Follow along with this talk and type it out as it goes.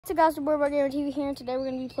to Guys to Board by Gamer TV here, and today we're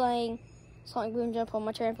going to be playing Sonic Boom Jump on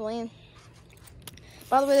my trampoline.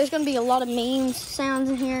 By the way, there's going to be a lot of memes sounds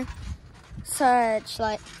in here, such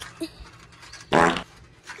like... Like,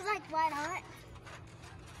 why not?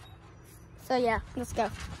 So yeah, let's go.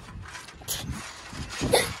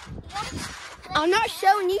 I'm not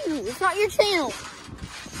showing you. It's not your channel.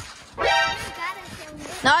 You gotta show me.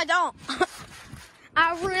 No, I don't.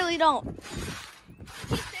 I really don't.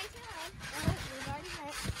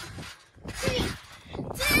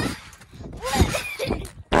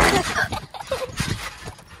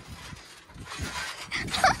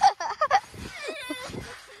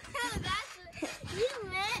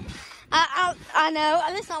 I know.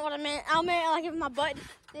 That's not what I meant. I meant like if my butt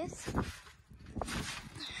did this.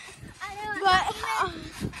 I know. But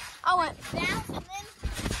I went. Bounce and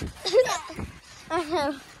then. I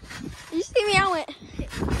know. You see me? I went.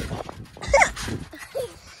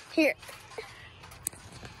 Here.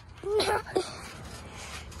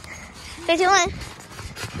 3, 2, 1.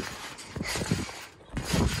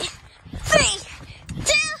 3,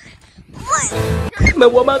 2, 1. Mà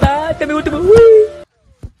qua bao ta, tao biết tao biết.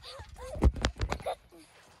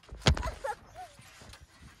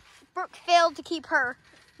 Brooke failed to keep the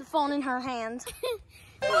phone in her hand.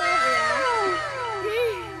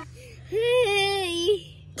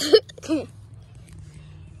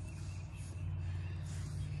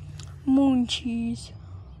 Moon cheese.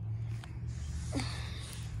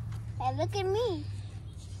 Hey, look at me.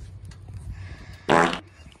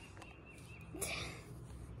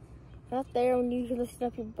 Right there, when you lift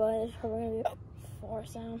up your butt, it's probably gonna be a fart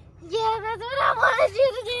sound. Yeah, that's what I wanted you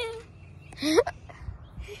to do.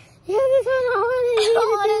 Yeah, that's what I wanted you I to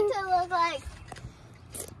want do. it to look like.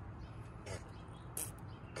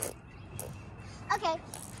 Okay,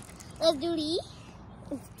 let's do the.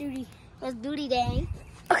 Let's do the dang.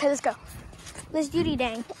 Okay, let's go. Let's do the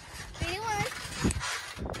dang. 3, 2, 1.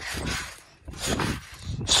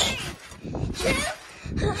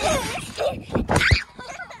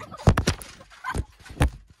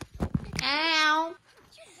 Ow.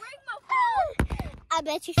 You break my phone. I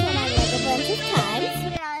bet you fell my leg a bunch of times.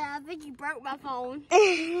 Yeah, I think you broke my phone.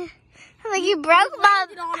 I think you broke my.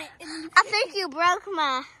 On it. I think you broke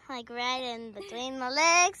my, like, right in between my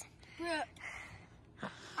legs. Brooke,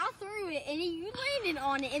 I threw it and then you landed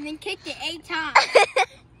on it and then kicked it 8 times.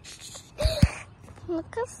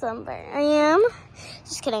 Look how sunburned I am.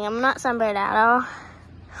 Just kidding, I'm not sunburned at all.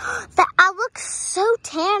 I look so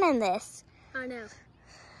tan in this. I know.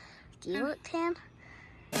 Do you look tan?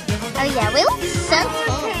 Oh yeah, we look so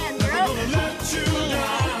tan.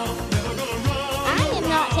 I am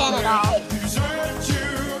not tan at all.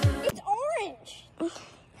 It's orange.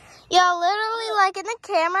 Yeah, literally, like in the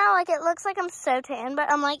camera, like it looks like I'm so tan, but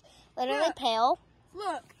I'm like literally Look. pale.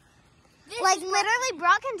 Look. Like literally,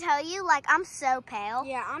 Brock can tell you, like I'm so pale.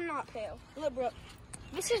 Yeah, I'm not pale. Look, Brooke.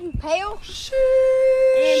 This is pale. And this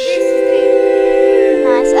is pale.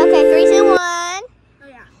 Nice. Okay, 3, 2, 1. Oh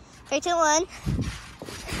yeah. 3, 2, 1.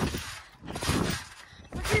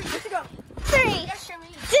 Let's go. 3, 2,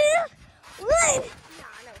 1. Yeah,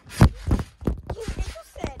 I know. You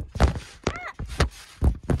said.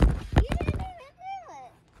 You didn't even do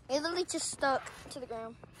it. It literally just stuck to the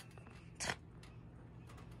ground.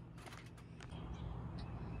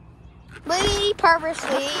 We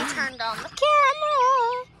purposely turned on the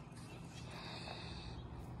camera.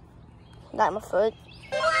 Got my foot.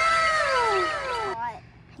 What?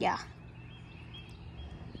 Yeah.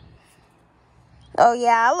 Oh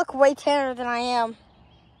yeah, I look way tanner than I am.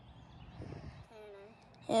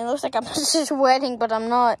 Yeah, it looks like I'm just sweating, but I'm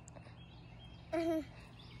not. I am.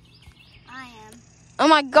 Oh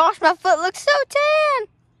my gosh, my foot looks so tan.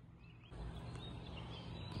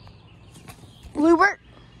 Lubert.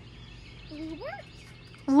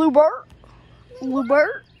 Lubert.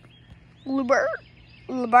 Lubert. Lubert.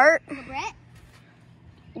 Lubert. Brett?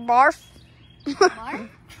 Barf. Barf?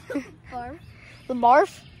 Barf? The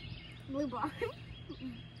barf. Blue barf?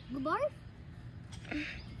 Blue barf?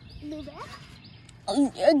 Blue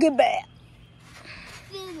barf? Get back.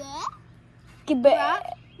 Blue barf? Get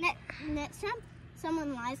back. Next time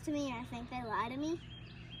someone lies to me or I think they lie to me,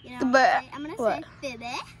 you know, Get I'm gonna back. say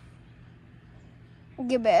Bebe.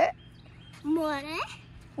 Get back. More.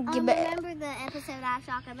 Get back. Remember the episode I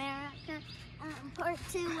Shock America, part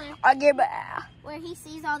 2, I get back. where he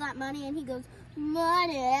sees all that money and he goes,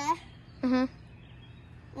 money. Mhm.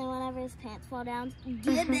 And whenever his pants fall down,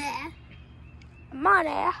 get back.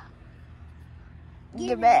 Money.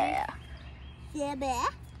 Get back. Get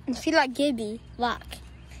back. If you like Gibby, like.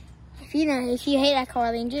 If you hate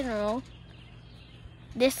iCarly in general,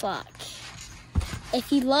 dislike.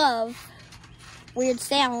 If you love weird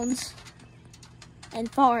sounds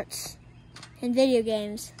and farts and video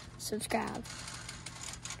games, subscribe.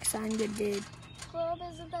 Cause I'm a good dude. Club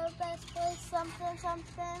is the best place. Something,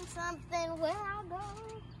 something, something. Where I go.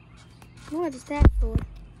 What is that for? I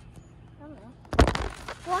don't know.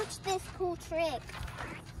 Watch this cool trick.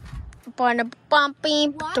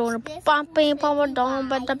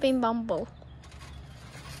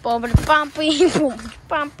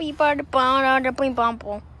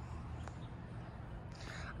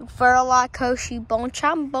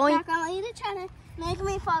 Jack, I want you to try to make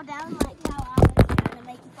me fall down like how I was trying to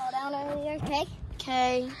make you fall down earlier, okay?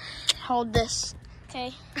 Okay, hold this.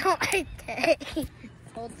 Okay. Okay,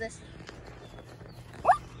 hold this.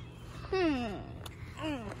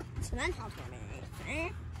 So that's not for me.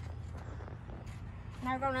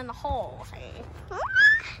 Now going in the hole.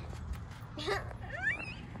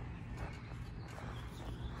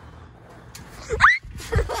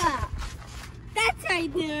 That's how you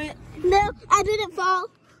do it. No, I didn't fall.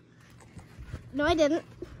 No, I didn't.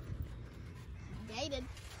 Yeah, you did.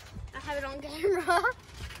 I have it on camera.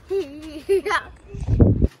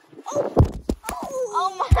 Oh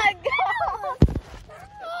my God.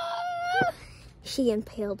 She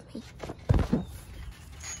impaled me.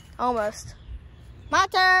 Almost. My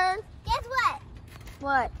turn. Guess what?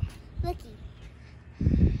 What? Looky.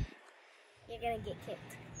 You're gonna get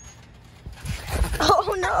kicked.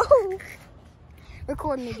 Oh no.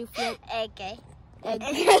 Record me, you flip. Okay. Egg.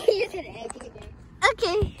 You said egg.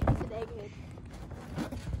 Okay.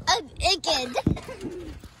 Again.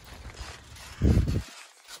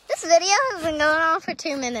 This video has been going on for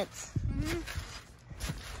 2 minutes.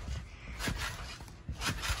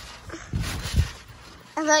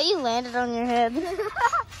 I thought you landed on your head.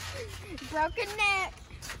 Broken neck.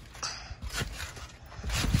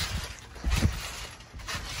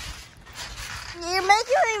 You're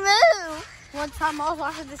making me move. One time I was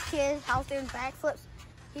watching this kid, I was doing backflips.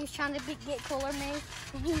 He was trying to get cooler than me.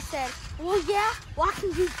 And he said, well, yeah, well, I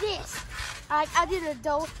can do this. I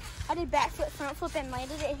did backflip, front flip, and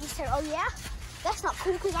landed it. And he said, oh, yeah? That's not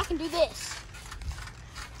cool because I can do this.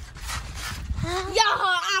 Yeah,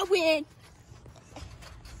 I win.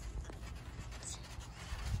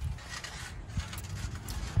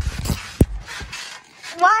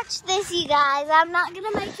 Watch this, you guys. I'm not going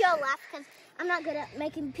to make you all laugh because I'm not good at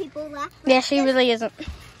making people laugh. Yeah, she really isn't.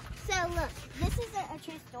 So, look, this is a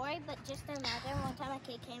true story, but just imagine one time a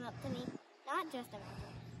kid came up to me. Not just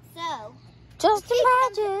imagine. So, Just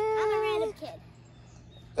imagine. I'm a random kid.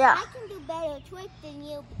 Yeah. I can do better tricks than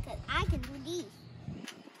you because I can do these.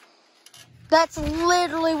 That's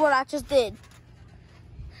literally what I just did.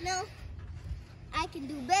 No, I can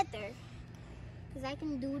do better because I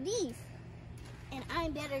can do these. And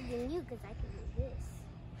I'm better than you because I can do this.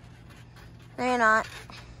 No, you're not.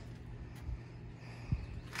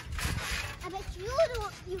 I bet you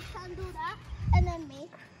can do that, and then me.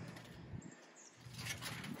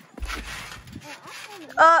 And I can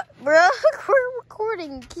do Bro, we're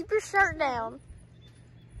recording. Keep your shirt down.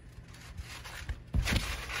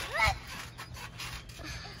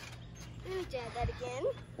 Let me try that again.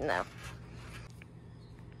 No.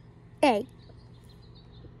 Hey.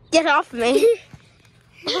 Get off me.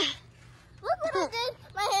 Look what I did.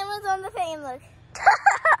 My hand was on the fan, look.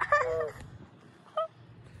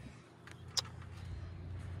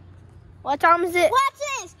 What time is it? Watch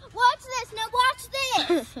this. Watch this. No, watch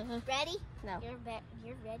this. Ready? No.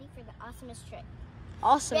 You're ready for the awesomest trick.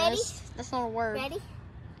 Awesome. Ready? That's not a word. Ready?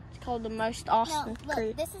 It's called the most awesome No, look,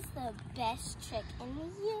 trick. this is the best trick in the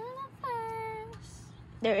universe.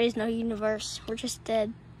 There is no universe. We're just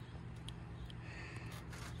dead.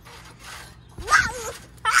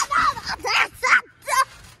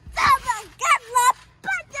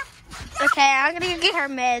 Okay, I'm gonna go get her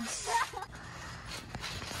meds.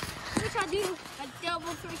 Which I do a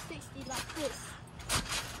double 360 like this.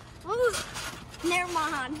 Ooh, never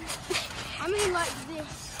mind. I mean like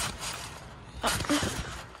this.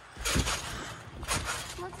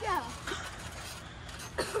 Let's go.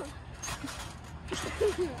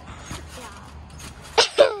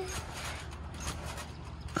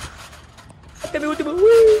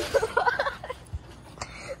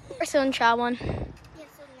 We're still in try one. Yeah,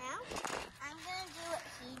 so now I'm gonna do what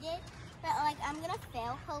he did, but like I'm gonna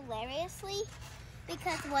fail hilariously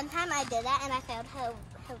because one time I did that and I failed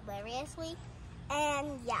hilariously,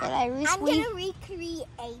 and yeah, I'm gonna recreate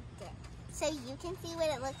it so you can see what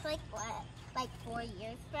it looks like 4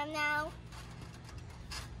 years from now.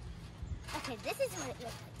 Okay, this is what it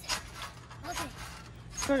looks like. Okay.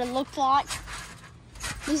 That's what it looked like.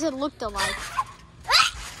 These it looked alike.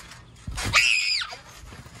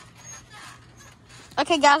 Okay.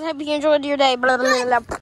 Okay, guys, hope you enjoyed your day. Blah, blah, blah, blah.